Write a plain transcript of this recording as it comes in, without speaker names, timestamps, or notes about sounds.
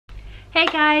Hey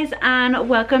guys, and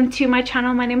welcome to my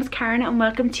channel. My name is Karen and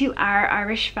welcome to our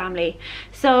Irish family.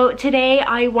 So today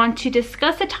I want to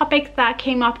discuss a topic that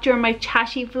came up during my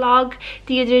chatty vlog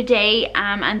the other day,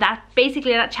 and that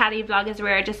chatty vlog is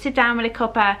where I just sit down with a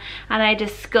cuppa and I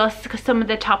discuss some of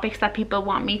the topics that people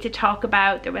want me to talk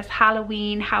about. There was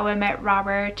Halloween, how I met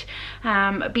Robert,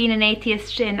 being an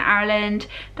atheist in Ireland,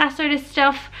 that sort of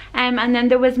stuff, and then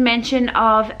there was mention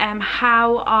of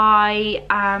how I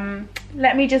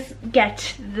let me just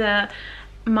get I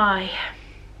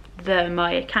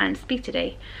can't speak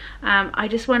today. I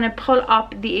just want to pull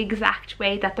up the exact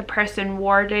way that the person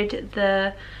worded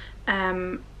the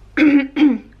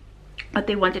what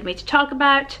they wanted me to talk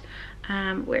about.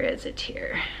 Where is it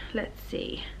here? Let's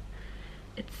see.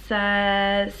 It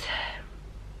says,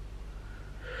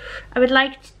 I would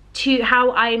like to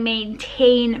how I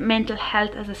maintain mental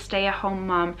health as a stay-at-home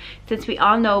mom, since we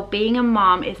all know being a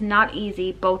mom is not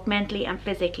easy, both mentally and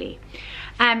physically.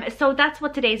 So that's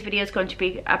what today's video is going to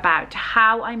be about,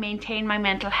 how I maintain my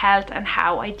mental health and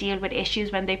how I deal with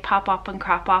issues when they pop up and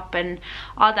crop up and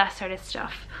all that sort of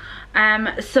stuff.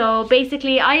 So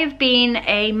basically I have been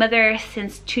a mother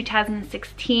since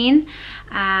 2016, so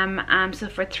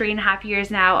for 3.5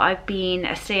 years now I've been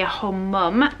a stay-at-home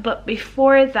mum. But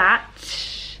before that,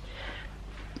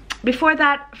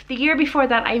 the year before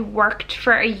that, I worked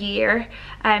for a year.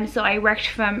 So I worked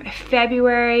from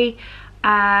February.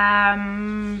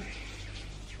 Okay,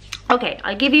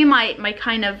 I'll give you my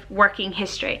kind of working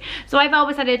history. So I've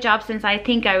always had a job since I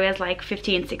think I was like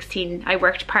 15, 16. I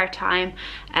worked part-time,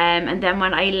 and then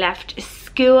when I left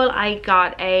school I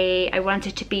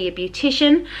wanted to be a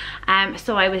beautician,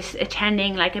 so I was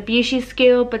attending like a beauty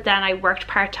school, but then I worked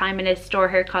part-time in a store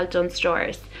here called Dunnes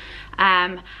Stores.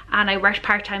 And I worked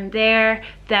part-time there.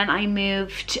 Then I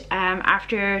moved,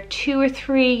 after 2 or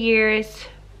 3 years,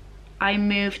 I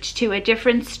moved to a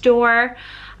different store,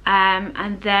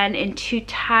 and then in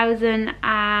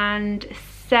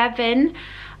 2007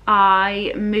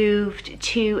 I moved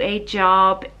to a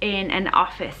job in an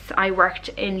office. I worked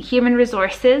in human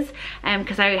resources,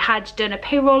 because I had done a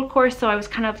payroll course, so I was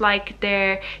kind of like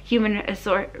their human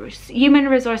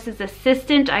resources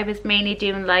assistant. I was mainly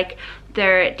doing like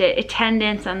the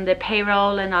attendance and the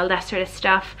payroll and all that sort of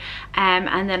stuff,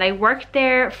 and then I worked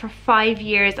there for 5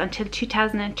 years until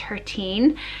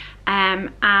 2013,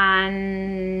 and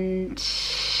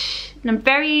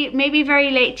maybe very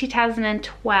late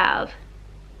 2012.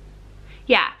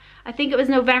 Yeah, I think it was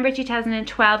November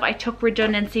 2012 I took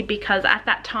redundancy, because at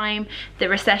that time the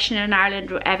recession in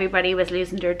Ireland, everybody was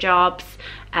losing their jobs,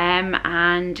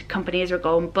 and companies were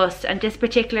going bust, and this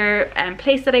particular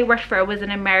place that I worked for was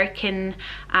an American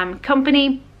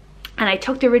company, and I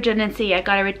took the redundancy. I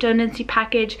got a redundancy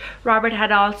package. Robert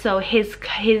had also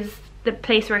the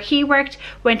place where he worked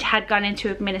had gone into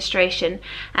administration,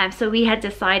 so we had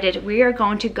decided we are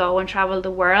going to go and travel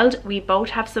the world. We both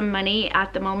have some money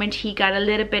at the moment. He got a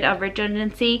little bit of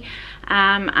redundancy,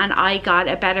 and I got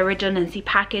a better redundancy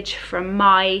package from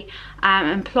my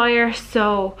employer,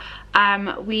 so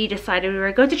we decided we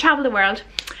were going to travel the world.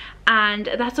 And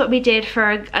that's what we did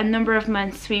for a number of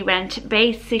months. We went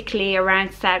basically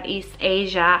around Southeast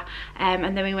Asia,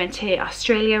 and then we went to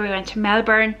Australia, we went to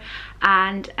Melbourne,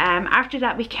 and after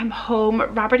that we came home.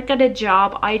 Robert got a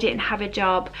job, I didn't have a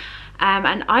job,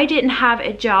 and I didn't have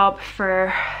a job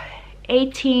for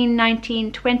 18,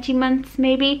 19, 20 months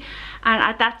maybe, and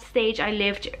at that stage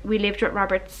we lived with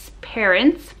Robert's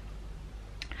parents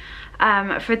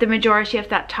for the majority of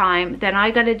that time. Then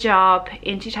I got a job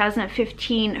in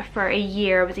 2015 for a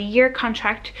year. It was a year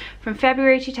contract from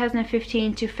February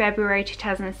 2015 to February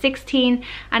 2016,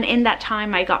 and in that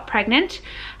time I got pregnant,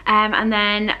 and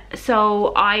then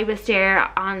so I was there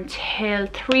until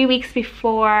 3 weeks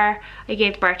before I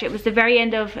gave birth. It was the very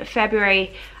end of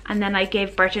February, and then I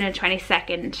gave birth on the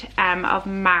 22nd of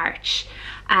March.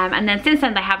 And then since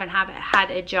then I haven't had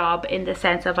a job, in the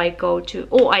sense of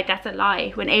that's a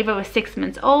lie. When Ava was 6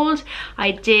 months old,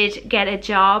 I did get a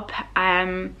job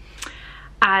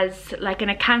as like an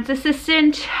accounts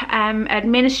assistant,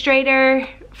 administrator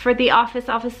for the office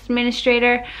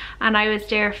administrator, and I was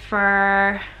there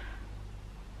for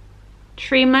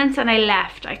 3 months and I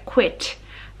left. I quit,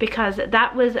 because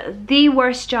that was the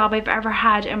worst job I've ever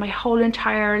had in my whole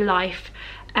entire life.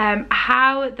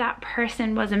 How that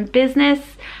person was in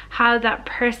business,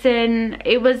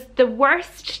 it was the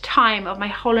worst time of my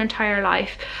whole entire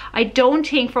life.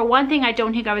 For one thing, I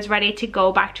don't think I was ready to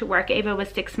go back to work. Ava was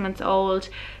 6 months old.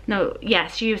 No,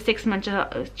 yes, she was 6 months,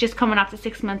 just coming up to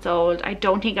 6 months old. I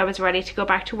don't think I was ready to go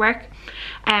back to work.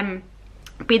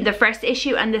 being the first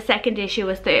issue, and the second issue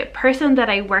was the person that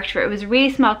I worked for. It was a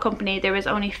really small company, there was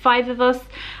only 5 of us,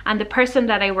 and the person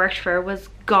that I worked for was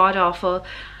god awful,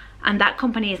 and that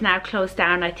company is now closed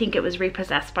down. I think it was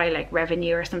repossessed by like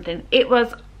revenue or something. It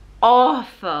was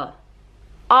awful,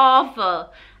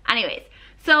 awful. Anyways,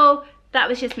 so that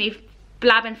was just me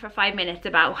blabbing for 5 minutes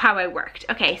about how I worked.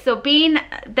 Okay, so being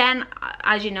then,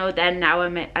 as you know, then now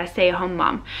I'm a stay-at-home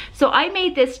mom. So I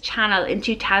made this channel in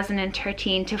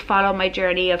 2013 to follow my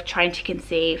journey of trying to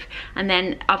conceive. And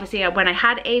then obviously when I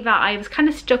had Ava, I was kind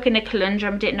of stuck in a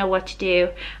conundrum, didn't know what to do.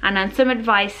 And on some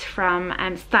advice from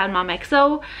Style Mom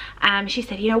XO, she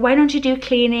said, you know, why don't you do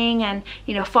cleaning and,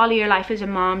 you know, follow your life as a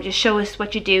mom, just show us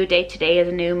what you do day to day as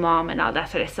a new mom and all that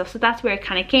sort of stuff. So that's where it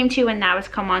kind of came to, and now it's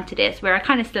come on to this, where I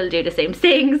kind of still do the same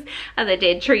things as I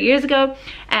did 3 years ago,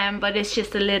 but it's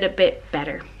just a little bit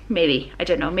better, maybe. I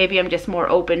don't know, maybe I'm just more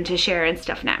open to sharing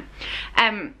stuff now.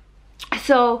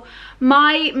 So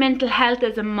my mental health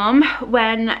as a mum,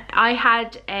 when I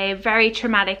had a very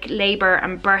traumatic labor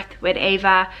and birth with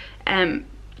Ava,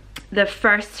 the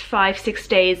first 5-6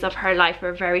 days of her life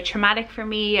were very traumatic for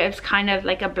me. It was kind of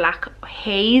like a black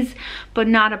haze, but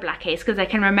not a black haze, because I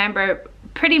can remember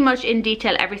pretty much in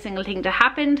detail every single thing that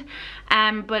happened,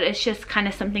 but it's just kind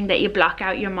of something that you block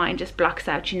out, your mind just blocks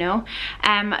out, you know.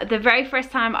 The very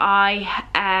first time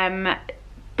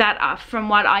from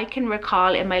what I can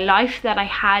recall in my life that I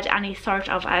had any sort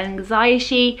of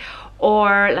anxiety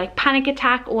or like panic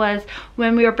attack was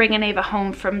when we were bringing Ava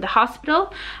home from the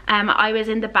hospital. I was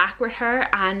in the back with her,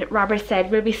 and Robert said,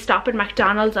 will we stop at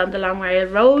McDonald's on the Long Rail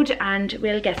Road and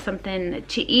we'll get something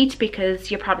to eat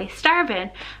because you're probably starving?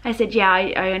 I said, yeah,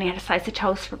 I only had a slice of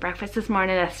toast for breakfast this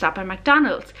morning, let's stop at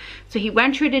McDonald's. So he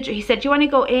went through he said, do you want to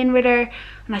go in with her?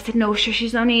 And I said, no, sure,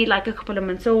 she's only like a couple of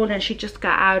months old and she just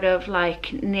got out of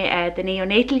like the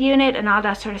neonatal unit and all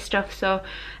that sort of stuff, so,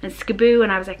 and skaboo.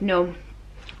 And I was like, no,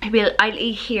 I'll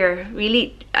eat here,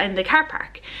 really, in the car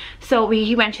park. So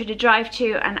he went through the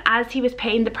drive-thru, and as he was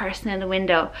paying the person in the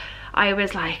window, I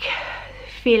was like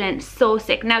feeling so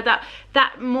sick. Now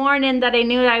that morning that I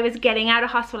knew that I was getting out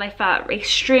of hospital, I felt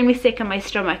extremely sick in my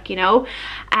stomach, you know,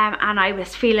 and I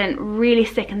was feeling really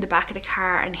sick in the back of the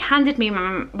car, and he handed me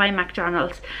my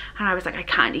McDonald's, and I was like, I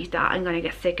can't eat that, I'm gonna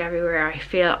get sick everywhere, I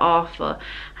feel awful.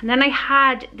 And then I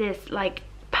had this like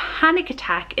panic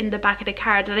attack in the back of the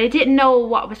car that I didn't know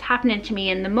what was happening to me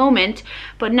in the moment,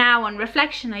 but now on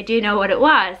reflection I do know what it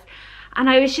was. And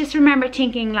I was just remember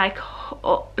thinking like,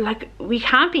 oh, like we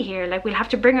can't be here, like we'll have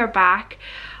to bring her back.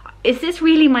 Is this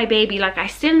really my baby? Like I'm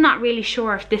still not really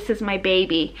sure if this is my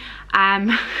baby.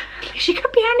 She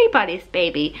could be anybody's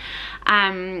baby.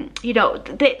 You know,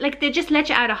 they just let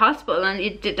you out of hospital and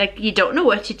you don't know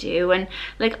what to do, and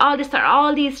like all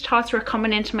these thoughts were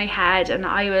coming into my head, and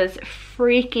I was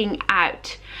freaking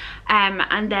out.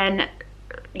 And then,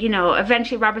 you know,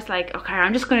 eventually Robert's like, okay,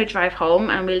 I'm just going to drive home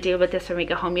and we'll deal with this when we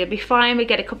get home. You'll be fine. We'll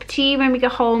get a cup of tea when we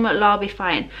get home. It'll all be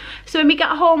fine. So when we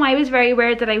got home, I was very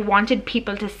aware that I wanted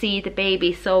people to see the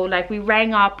baby. So like we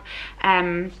rang up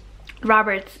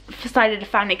Robert's side of the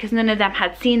family, because none of them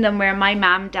had seen them, where my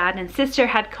mom, dad and sister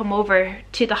had come over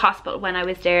to the hospital when I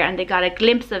was there, and they got a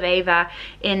glimpse of Ava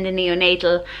in the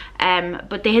neonatal,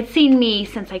 but they had seen me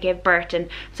since I gave birth. And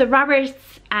so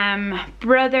Robert's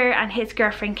brother and his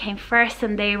girlfriend came first,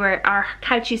 and our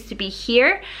couch used to be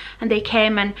here, and they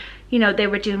came, and you know, they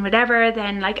were doing whatever.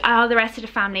 Then like all the rest of the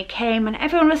family came, and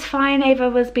everyone was fine.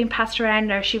 Ava was being passed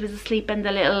around, or she was asleep in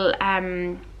the little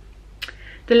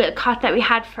cot that we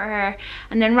had for her.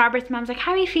 And then Robert's mom's like,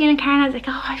 how are you feeling, Karen? I was like,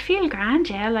 oh, I feel grand,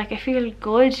 yeah, like I feel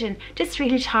good, and just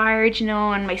really tired, you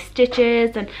know, and my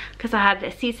stitches, and because I had a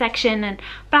C-section and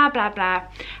blah blah blah.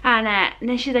 And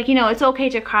then she's like, you know, it's okay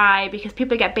to cry because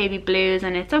people get baby blues,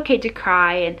 and it's okay to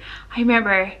cry. And I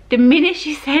remember the minute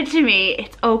she said to me,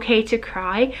 it's okay to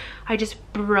cry, I just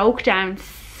broke down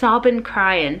sobbing,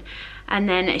 crying. And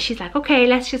then she's like, okay,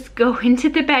 let's just go into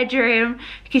the bedroom,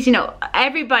 because you know,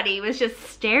 everybody was just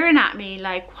staring at me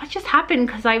like, what just happened?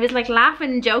 Because I was like laughing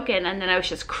and joking, and then I was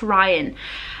just crying.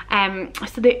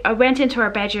 So I went into her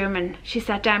bedroom, and she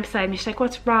sat down beside me. She's like,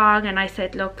 what's wrong? And I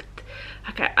said, look,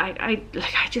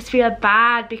 I just feel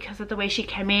bad because of the way she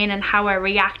came in and how I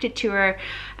reacted to her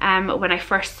when I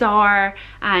first saw her,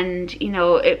 and you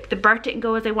know, the birth didn't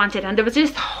go as I wanted. And there was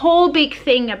this whole big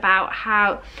thing about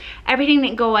how everything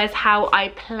didn't go as how I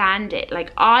planned it.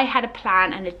 Like I had a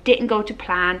plan and it didn't go to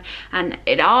plan, and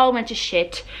it all went to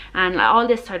shit, and all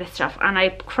this sort of stuff. And I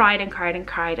cried and cried and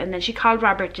cried. And then she called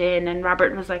Robert in, and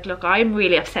Robert was like, look, I'm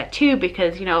really upset too,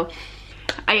 because you know,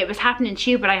 it was happening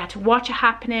to you, but I had to watch it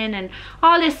happening, and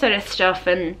all this sort of stuff.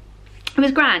 And it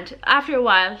was grand. After a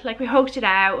while, like, we hoked it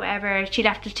out, whatever. She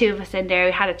left the two of us in there,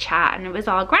 we had a chat, and it was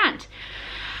all grand.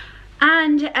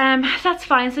 And that's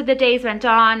fine. So the days went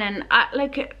on, and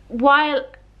like, while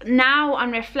now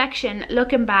on reflection,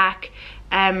 looking back,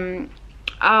 I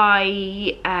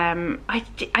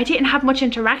didn't have much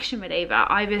interaction with Ava.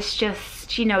 I was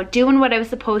just, you know, doing what I was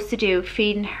supposed to do,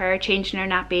 feeding her, changing her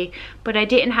nappy, but I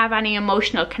didn't have any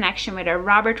emotional connection with her.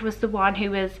 Robert was the one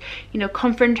who was, you know,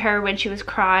 comforting her when she was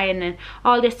crying and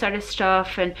all this sort of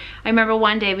stuff. And I remember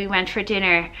one day we went for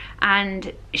dinner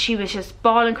and she was just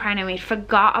bawling, crying, and we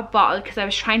forgot a bottle because I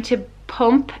was trying to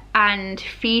pump and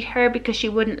feed her because she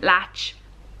wouldn't latch.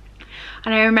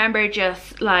 And I remember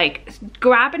just like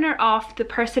grabbing her off the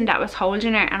person that was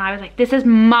holding her, and I was like, this is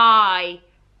my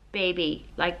baby,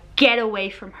 like, get away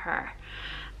from her.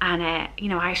 And you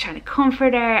know, I was trying to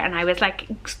comfort her, and I was like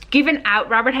giving out.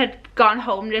 Robert had gone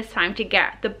home this time to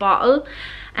get the bottle,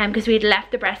 because we'd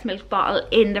left the breast milk bottle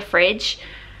in the fridge,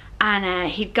 and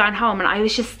he'd gone home, and I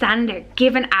was just standing there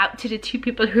giving out to the two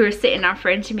people who were sitting in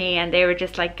front of me, and they were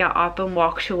just like got up and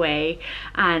walked away.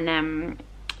 And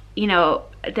you know,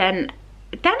 then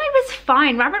I was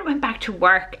fine. Robert went back to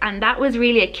work, and that was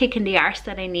really a kick in the arse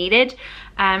that I needed.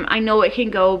 I know it can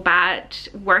go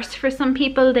worse for some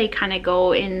people. They kind of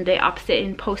go in the opposite,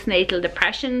 in postnatal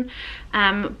depression.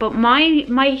 But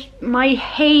my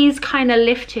haze kind of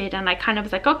lifted, and I kind of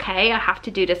was like, okay, I have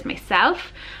to do this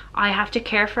myself. I have to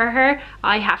care for her.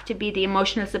 I have to be the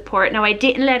emotional support. Now, I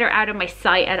didn't let her out of my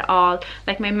sight at all.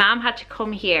 Like, my mom had to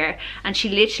come here, and she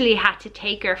literally had to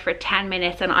take her for 10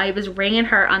 minutes, and I was ringing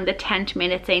her on the 10th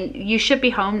minute saying, you should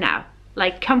be home now.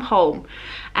 Like, come home.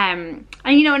 And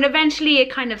you know, and eventually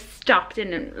it kind of stopped,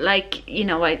 and like, you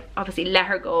know, I obviously let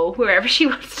her go wherever she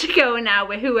wants to go now,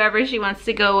 with whoever she wants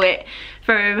to go with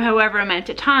for however amount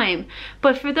of time.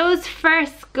 But for those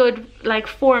first good like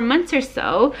 4 months or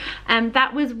so,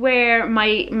 that was where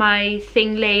my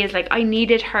thing lay, is like, I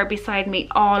needed her beside me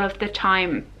all of the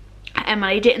time. And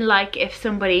I didn't like if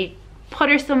somebody put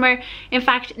her somewhere. In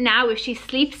fact, now if she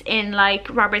sleeps in like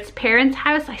Robert's parents'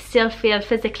 house, I still feel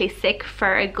physically sick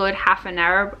for a good half an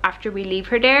hour after we leave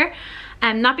her there.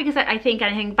 Not because I think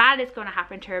anything bad is going to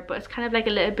happen to her, but it's kind of like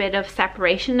a little bit of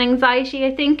separation anxiety,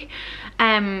 I think.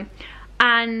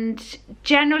 And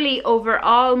generally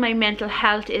overall my mental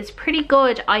health is pretty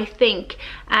good, I think,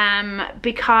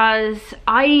 because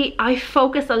I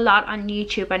focus a lot on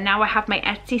YouTube, and now I have my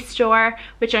Etsy store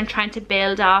which I'm trying to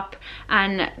build up,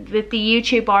 and with the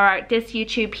YouTube, or this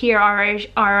YouTube here, our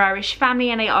Irish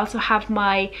family, and I also have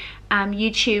my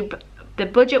YouTube, the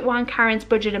budget one, Karen's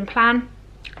Budget and Plan.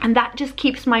 And that just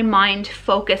keeps my mind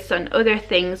focused on other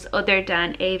things other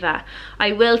than Ava.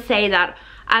 I will say that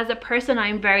as a person,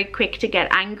 I'm very quick to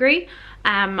get angry.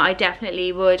 I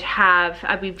definitely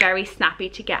I'd be very snappy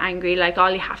to get angry. Like,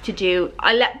 all you have to do,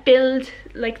 I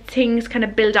let things kind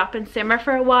of build up and simmer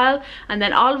for a while, and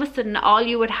then all of a sudden all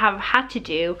you would have had to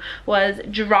do was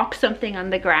drop something on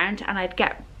the ground, and I'd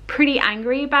get pretty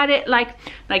angry about it, like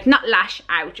not lash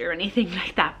out or anything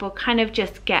like that, but kind of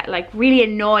just get like really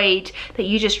annoyed that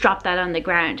you just dropped that on the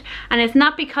ground. And it's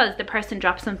not because the person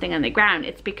dropped something on the ground,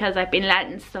 it's because I've been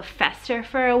letting stuff fester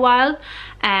for a while.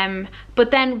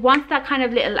 But then once that kind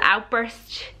of little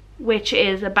outburst, which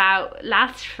is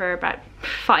lasts for about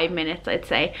 5 minutes, I'd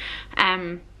say,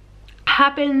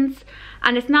 happens,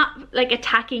 and it's not like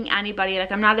attacking anybody,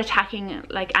 like I'm not attacking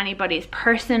like anybody's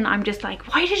person, I'm just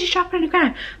like, why did you drop it on the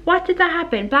ground, what did that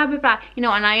happen, blah blah blah, you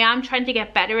know. And I am trying to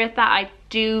get better at that.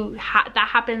 That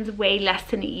happens way less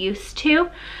than it used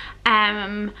to,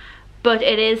 but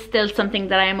it is still something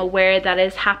that I am aware that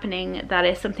is happening. That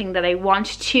is something that I want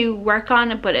to work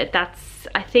on, but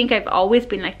I think I've always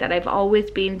been like that. I've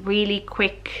always been really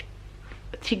quick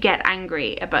to get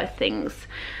angry about things.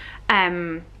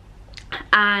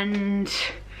 And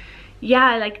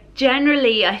yeah, like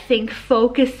generally I think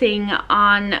focusing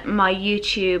on my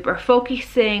YouTube, or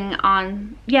focusing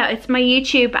on, yeah, it's my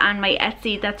YouTube and my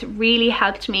Etsy, that's really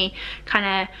helped me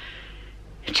kind of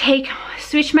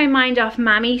switch my mind off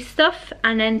mammy stuff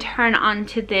and then turn on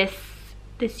to this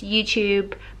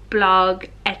YouTube, blog,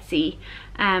 Etsy.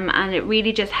 And it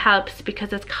really just helps,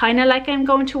 because it's kind of like I'm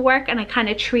going to work, and I kind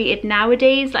of treat it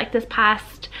nowadays, like this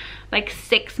past like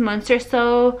 6 months or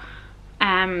so,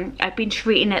 I've been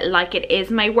treating it like it is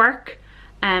my work.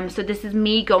 So this is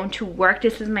me going to work,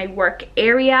 this is my work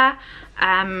area.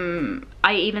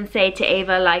 I even say to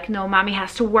Ava, like, no, mommy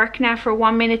has to work now for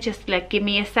 1 minute, just like give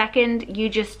me a second, you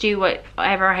just do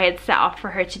whatever I had set up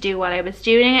for her to do while I was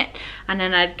doing it, and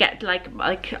then I'd get like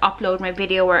upload my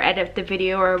video or edit the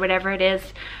video or whatever it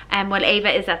is. And while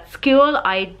Ava is at school,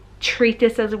 I treat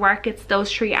this as work. It's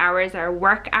those 3 hours are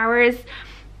work hours.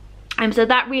 So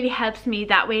that really helps me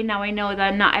that way. Now I know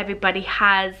that not everybody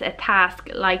has a task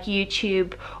like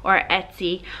YouTube or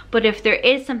Etsy, but if there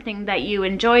is something that you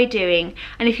enjoy doing,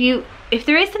 and if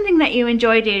there is something that you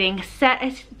enjoy doing,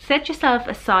 set yourself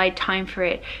aside time for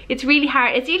it. It's really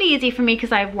hard. It's really easy for me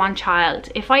because I have one child.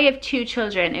 If I have 2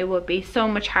 children, it would be so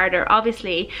much harder,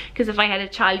 obviously, because if I had a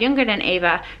child younger than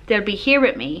Ava, they'll be here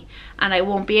with me and I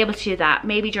won't be able to do that.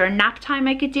 Maybe during nap time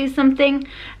I could do something.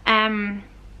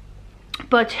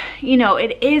 But you know,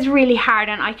 it is really hard,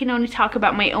 and I can only talk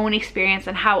about my own experience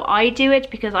and how I do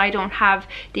it because I don't have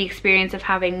the experience of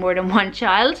having more than one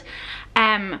child.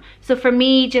 So for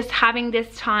me, just having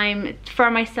this time for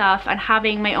myself and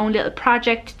having my own little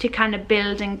project to kind of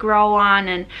build and grow on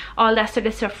and all that sort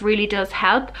of stuff really does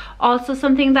help. Also,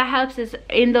 something that helps is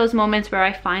in those moments where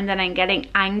I find that I'm getting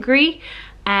angry,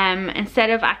 instead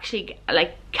of actually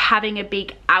like having a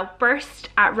big outburst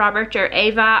at Robert or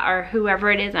Ava or whoever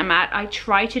it is I'm at, I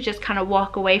try to just kind of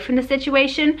walk away from the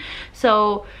situation.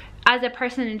 So as a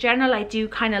person in general, I do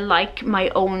kind of like my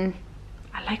own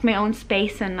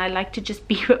space, and I like to just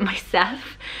be with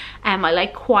myself. I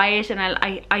like quiet, and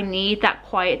I need that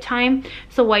quiet time.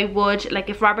 So I would, like,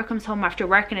 if Robert comes home after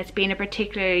work and it's been a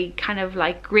particularly kind of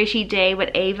like gritty day with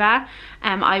Ava,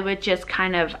 I would just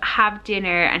kind of have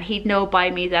dinner and he'd know by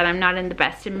me that I'm not in the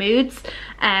best of moods.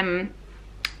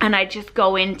 And I just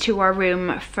go into our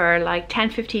room for like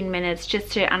 10-15 minutes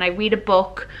and I read a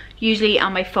book, usually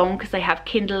on my phone because I have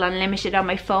Kindle Unlimited on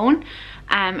my phone.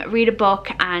 Read a book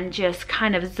and just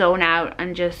kind of zone out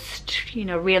and just, you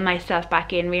know, reel myself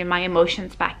back in, reel my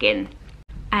emotions back in.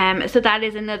 So that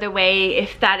is another way,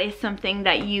 if that is something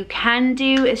that you can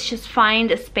do, is just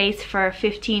find a space for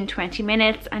 15-20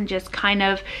 minutes and just kind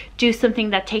of do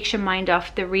something that takes your mind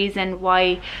off the reason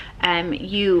why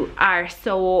you are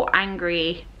so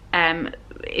angry.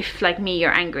 If like me,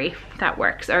 you're angry, that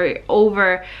works. Or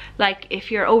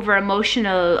if you're over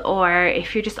emotional, or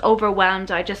if you're just overwhelmed,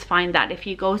 I just find that if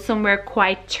you go somewhere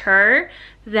quieter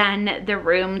than the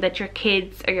room that your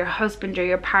kids or your husband or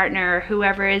your partner or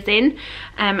whoever is in,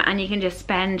 and you can just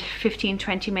spend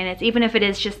 15-20 minutes, even if it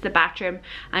is just the bathroom,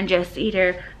 and just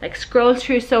either like scroll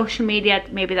through social media.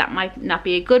 Maybe that might not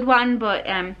be a good one, but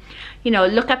you know,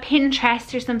 look at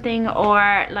Pinterest or something,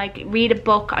 or like read a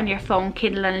book on your phone.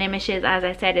 Kindle Unlimited, as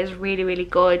I said, is really, really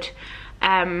good.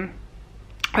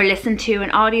 Or listen to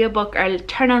an audiobook, or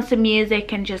turn on some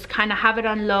music and just kind of have it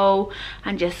on low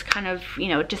and just kind of, you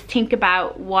know, just think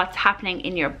about what's happening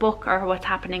in your book or what's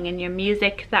happening in your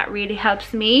music. That really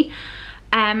helps me.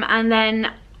 And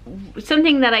then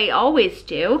something that I always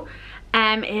do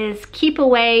is keep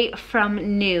away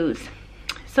from news.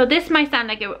 So this might sound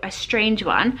like a strange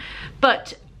one,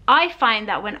 but I find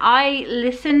that when I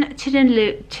listen to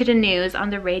the news on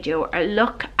the radio, or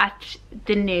look at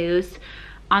the news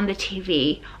on the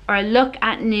TV, or look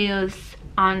at news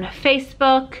on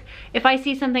Facebook, if I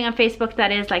see something on Facebook that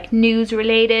is like news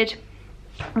related,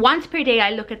 once per day I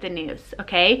look at the news,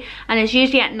 okay? And it's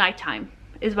usually at nighttime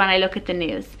is when I look at the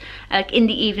news, like in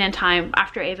the evening time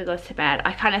after Ava goes to bed.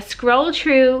 I kind of scroll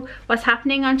through what's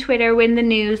happening on Twitter in the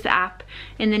news app,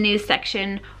 in the news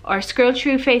section, or scroll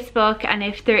through Facebook, and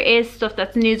if there is stuff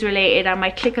that's news related, I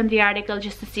might click on the article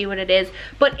just to see what it is.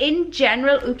 But in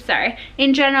general,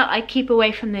 in general, I keep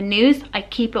away from the news. I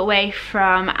keep away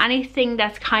from anything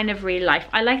that's kind of real life.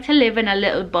 I like to live in a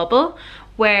little bubble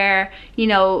where, you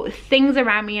know, things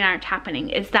around me aren't happening.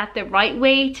 Is that the right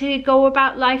way to go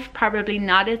about life? Probably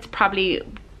not. It's probably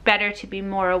better to be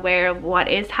more aware of what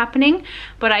is happening.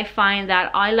 But I find that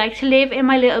I like to live in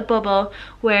my little bubble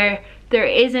where there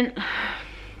isn't,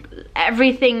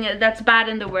 everything that's bad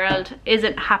in the world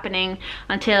isn't happening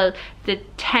until the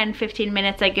 10-15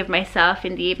 minutes I give myself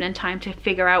in the evening time to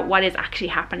figure out what is actually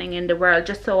happening in the world,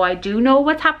 just so I do know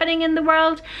what's happening in the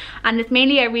world. And it's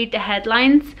mainly I read the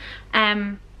headlines,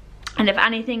 and if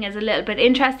anything is a little bit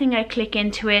interesting, I click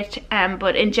into it.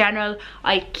 But in general,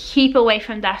 I keep away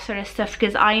from that sort of stuff,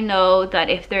 because I know that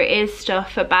if there is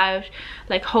stuff about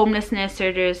like homelessness,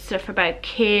 or there's stuff about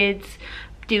kids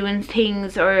doing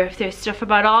things, or if there's stuff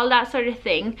about all that sort of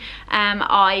thing,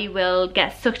 I will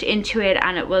get sucked into it,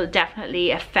 and it will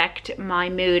definitely affect my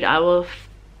mood. I will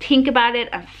think about it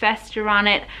and fester on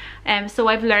it. So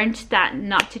I've learned that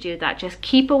not to do that. Just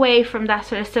keep away from that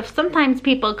sort of stuff. Sometimes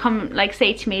people come, like,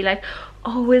 say to me like,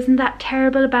 oh, isn't that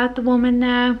terrible about the woman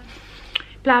now,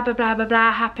 blah blah blah blah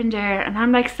blah happened there, and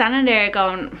I'm like standing there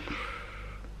going,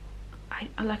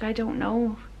 I don't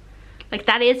know. Like,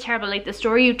 that is terrible. Like, the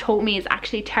story you told me is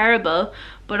actually terrible,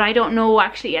 but I don't know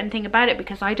actually anything about it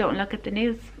because I don't look at the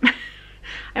news. I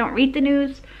don't read the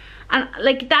news. And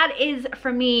like, that is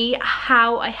for me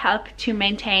how I help to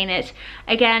maintain it.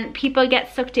 Again, people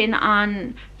get sucked in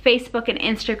on Facebook and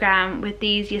Instagram with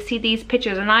these, you see these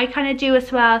pictures, and I kind of do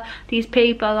as well. These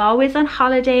people always on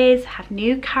holidays, have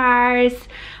new cars,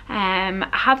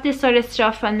 have this sort of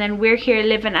stuff, and then we're here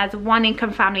living as a one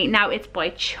income family. Now it's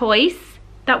by choice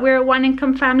that we're a one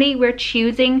income family. We're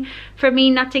choosing, for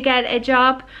me, not to get a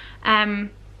job,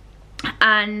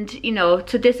 and you know,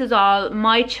 so this is all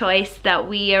my choice that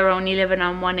we are only living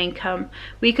on one income.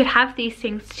 We could have these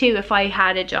things too if I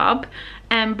had a job,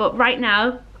 but right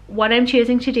now what I'm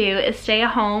choosing to do is stay at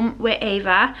home with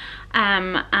Ava,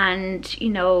 and you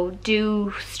know,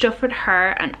 do stuff with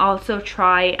her, and also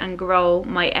try and grow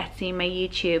my Etsy, my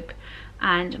YouTube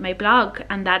and my blog.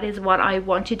 And that is what I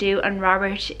want to do. And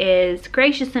Robert is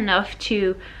gracious enough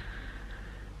to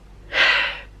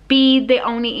be the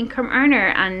only income earner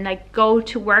and like go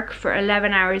to work for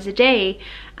 11 hours a day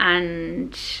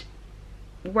and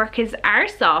work his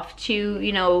arse off to,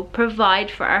 you know,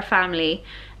 provide for our family.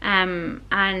 And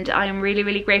I'm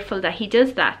really grateful that he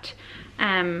does that,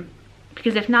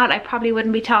 because if not, I probably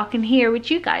wouldn't be talking here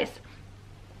with you guys.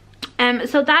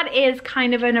 So that is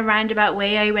kind of in a roundabout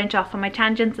way. I went off on my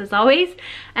tangents as always.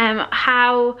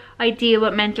 How I deal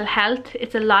with mental health,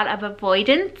 it's a lot of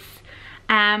avoidance.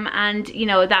 And you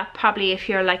know, that probably, if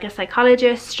you're like a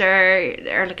psychologist or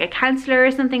like a counselor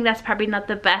or something, that's probably not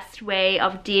the best way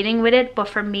of dealing with it. But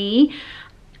for me,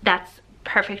 that's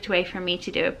perfect way for me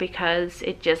to do it, because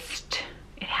it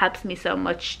helps me so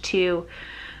much to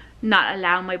not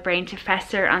allow my brain to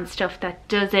fester on stuff that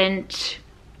doesn't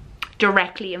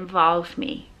directly involve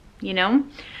me, you know.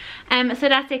 So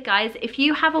that's it, guys. If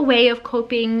you have a way of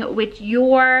coping with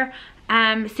your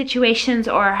situations,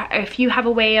 or if you have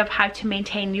a way of how to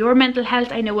maintain your mental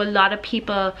health, I know a lot of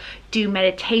people do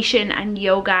meditation and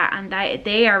yoga, and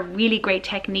they are really great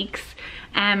techniques.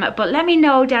 But let me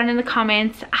know down in the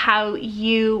comments how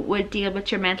you would deal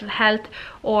with your mental health,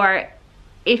 or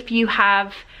if you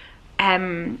have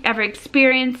ever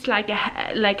experienced like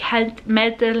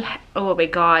mental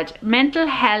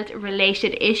health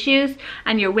related issues,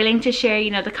 and you're willing to share.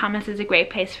 You know, the comments is a great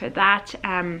place for that.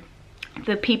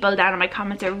 The people down in my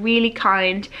comments are really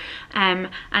kind, and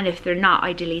if they're not,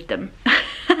 I delete them.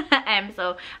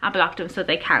 So I blocked them so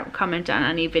they can't comment on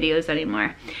any videos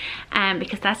anymore,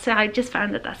 because I just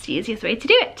found that that's the easiest way to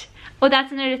do it. Oh,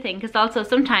 that's another thing, because also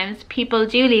sometimes people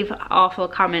do leave awful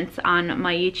comments on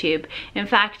my YouTube. In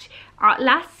fact,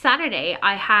 last Saturday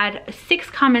I had 6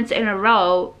 comments in a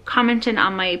row commenting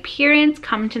on my appearance,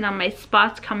 commenting on my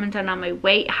spots, commenting on my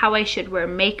weight, how I should wear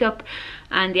makeup,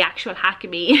 and the actual hack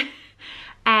of me.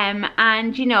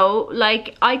 And you know,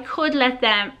 like, I could let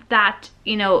that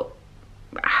you know,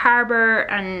 harbor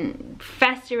and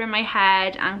fester in my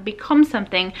head and become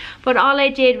something, but all I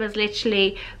did was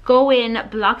literally go in,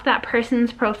 block that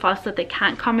person's profile so they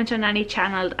can't comment on any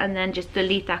channel, and then just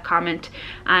delete that comment.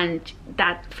 And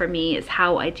that for me is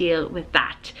how I deal with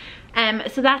that.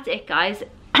 So that's it, guys.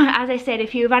 As I said,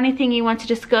 if you have anything you want to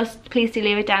discuss, please do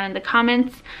leave it down in the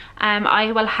comments.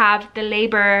 I will have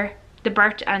the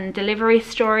birth and delivery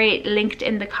story linked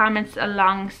in the comments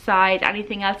alongside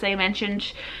anything else I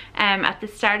mentioned at the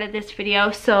start of this video.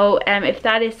 So if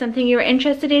that is something you're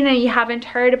interested in and you haven't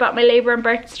heard about my labor and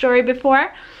birth story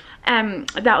before,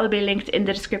 that will be linked in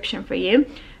the description for you.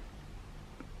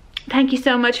 Thank you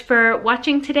so much for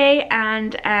watching today,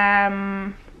 and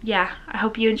yeah, I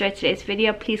hope you enjoyed today's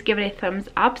video. Please give it a thumbs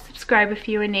up, subscribe if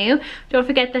you are new. Don't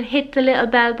forget to hit the little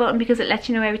bell button, because it lets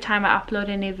you know every time I upload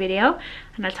a new video.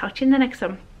 And I'll talk to you in the next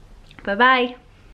one. Bye bye.